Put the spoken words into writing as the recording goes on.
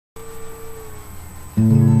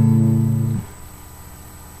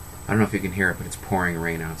I don't know if you can hear it, but it's pouring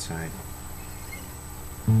rain outside.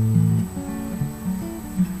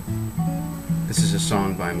 This is a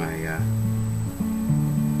song by my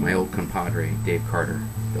old compadre, Dave Carter,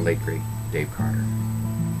 the late great Dave Carter.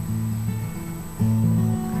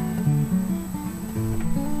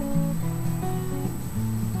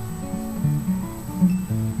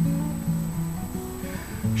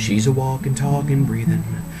 She's a walking, talking, breathing,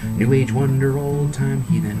 new age wonder, old time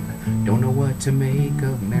heathen. Don't know what to make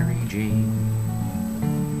of Mary Jane.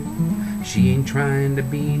 She ain't trying to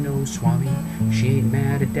be no swami. She ain't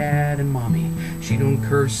mad at dad and mommy. She don't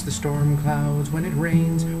curse the storm clouds when it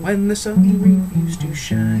rains, when the sun refused to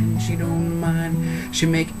shine. She don't mind, she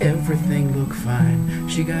make everything look fine.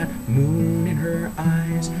 She got moon in her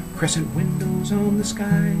eyes, crescent windows on the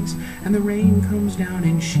skies, and the rain comes down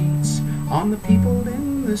in sheets on the people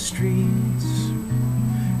in the streets.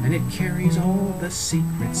 And it carries all the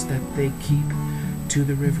secrets that they keep to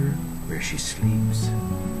the river where she sleeps.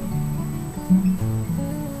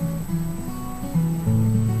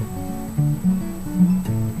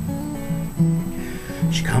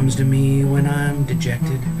 She comes to me when I'm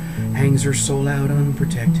dejected, hangs her soul out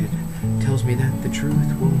unprotected, tells me that the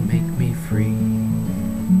truth will make me free.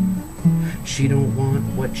 She don't want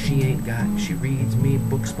what she ain't got. She reads me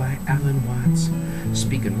books by Alan Watts,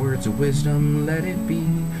 speaking words of wisdom, let it be.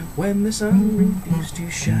 When the sun refused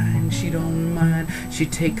to shine, she don't mind. She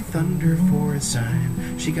take thunder for a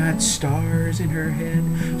sign. She got stars in her head,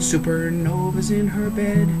 supernovas in her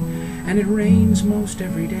bed, and it rains most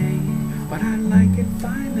every day, but I like it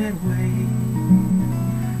fine that way,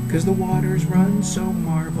 'cause the waters run so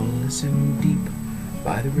marvelous and deep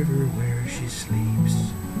by the river where she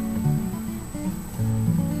sleeps.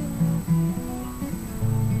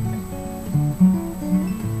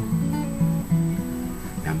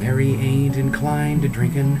 Mary ain't inclined to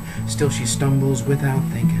drinkin', still she stumbles without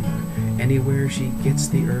thinkin', anywhere she gets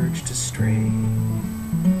the urge to stray.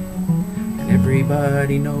 And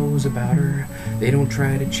everybody knows about her, they don't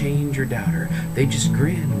try to change or doubt her, they just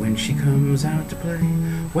grin when she comes out to play.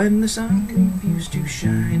 When the sun refused to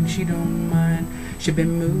shine, she don't mind, she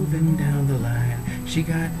been moving down the line. She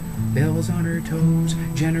got bells on her toes,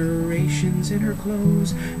 generations in her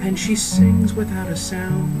clothes, and she sings without a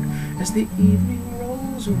sound as the evening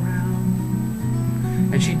rolls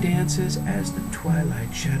around. And she dances as the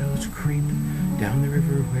twilight shadows creep down the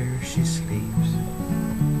river where she sleeps.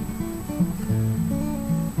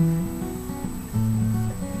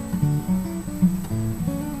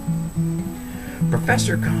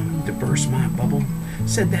 Professor come to burst my bubble,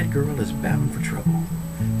 said that girl is bound for trouble,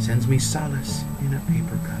 sends me solace in a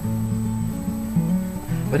paper cup.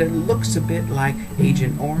 But it looks a bit like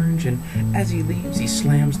Agent Orange, and as he leaves he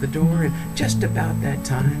slams the door, and just about that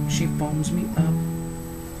time she phones me up.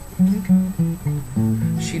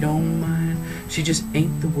 She don't mind, she just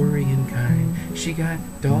ain't the worrying kind. She got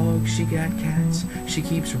dogs, she got cats, she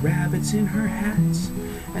keeps rabbits in her hats,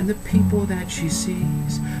 and the people that she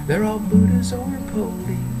sees, they're all Buddhas or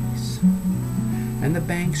police. And the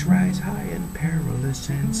banks rise high and perilous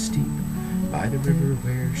and steep by the river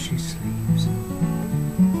where she sleeps.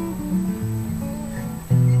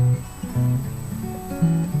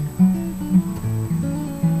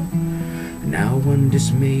 Now one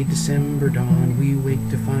dismayed December dawn, we wake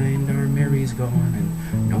to find our Mary's gone, and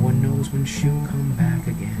no one knows when she'll come back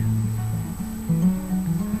again.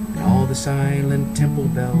 And all the silent temple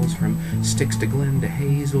bells from Styx to Glen to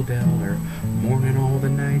Hazel Dell are mourning all the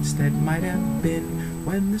nights that might have been.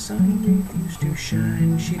 When the sun refused to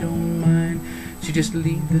shine, she don't mind, she just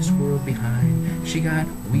leave this world behind. She got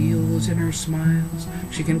wheels in her smiles,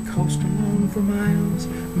 she can coast alone for miles.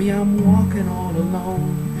 Me, I'm walking all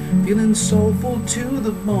alone, feeling soulful to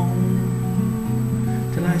the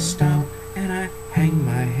bone, till I stop and I hang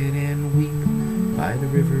my head and weep by the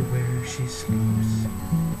river where she sleeps.